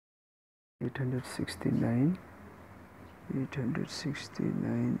869,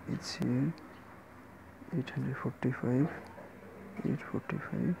 869 it's here, 845,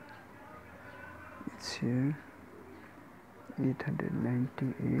 845 it's here,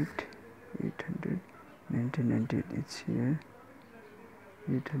 898, 898 it's here,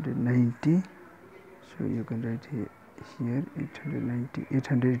 890, so you can write here 890,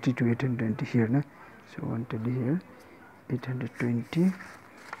 880 to 890 here, na? So 120 here, 820,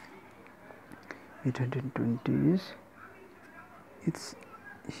 820 is it's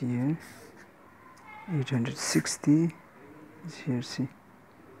here, 860 is here, see,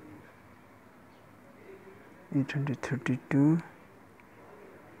 832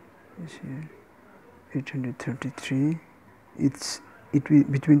 is here, 833 it will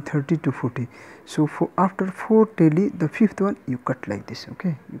between 30 to 40. So for after 4 tally, the fifth one you cut like this,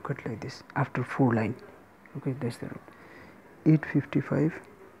 okay, you cut like this after 4 line, okay, that's the route. 855,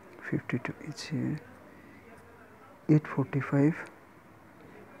 52 it's here, 845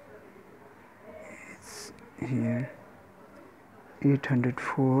 it's here,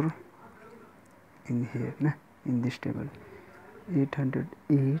 804 in here, na, in this table,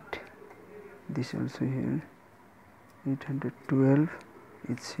 808 this also here, 812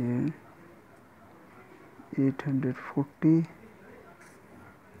 it's here, 840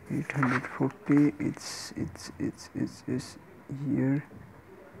 it's here,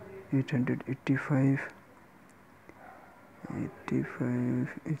 885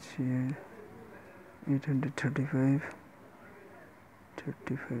 it's here, 835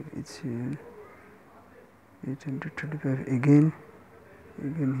 it's here, 835 again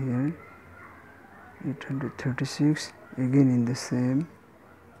here, 836 again in the same,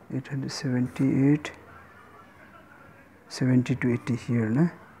 878 70 to 80 here, na,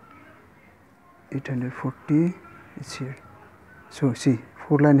 840 it's here. So see,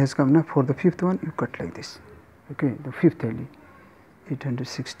 4 line has come, na. For the fifth one you cut like this, okay, the fifth tally,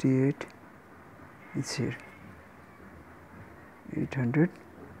 868 it's here,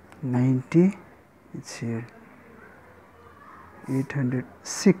 890 it's here,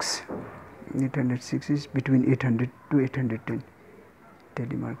 806 is between 800 to 810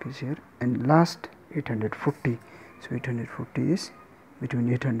 tally mark is here, and last 840, so 840 is between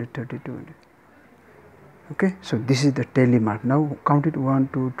 830 to 100. Okay, so this is the tally mark. Now count it, 1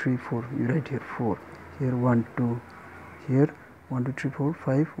 2 3 4, you write here 4, here 1 2, here 1 2 3 4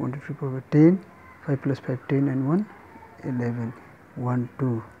 5, 1 2 3 4 10, 5 plus 5 10 and 1 11, 1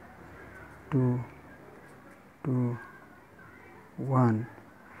 2 2 2 1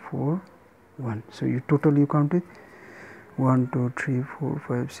 4 1. So you total you count it, 1 2 3 4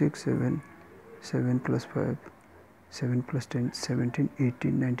 5 6 7, 7 plus 5 7 plus 10 17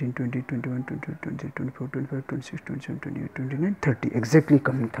 18 19 20 21 22 23 24 25 26 27 28 29 30, exactly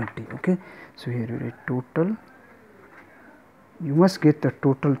coming 30. Okay, so here you write total, you must get the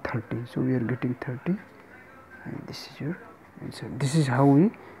total 30, so we are getting 30 and this is your answer. This is how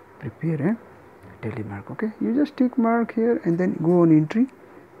we prepare a tally mark. Okay, you just tick mark here and then go on entry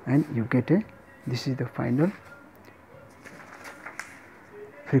and you get a, this is the final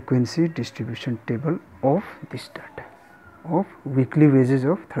frequency distribution table of this data of weekly wages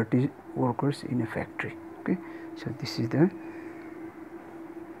of 30 workers in a factory. Okay, so this is the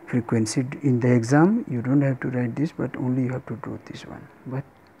frequency. In the exam you don't have to write this, but only you have to draw this one, but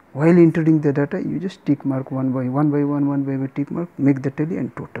while entering the data you just tick mark one by one tick mark, make the tally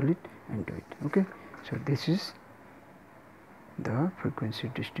and total it and do it. Okay, so this is the frequency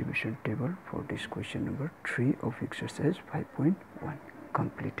distribution table for this question number 3 of exercise 5.1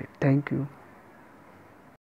 completed. Thank you.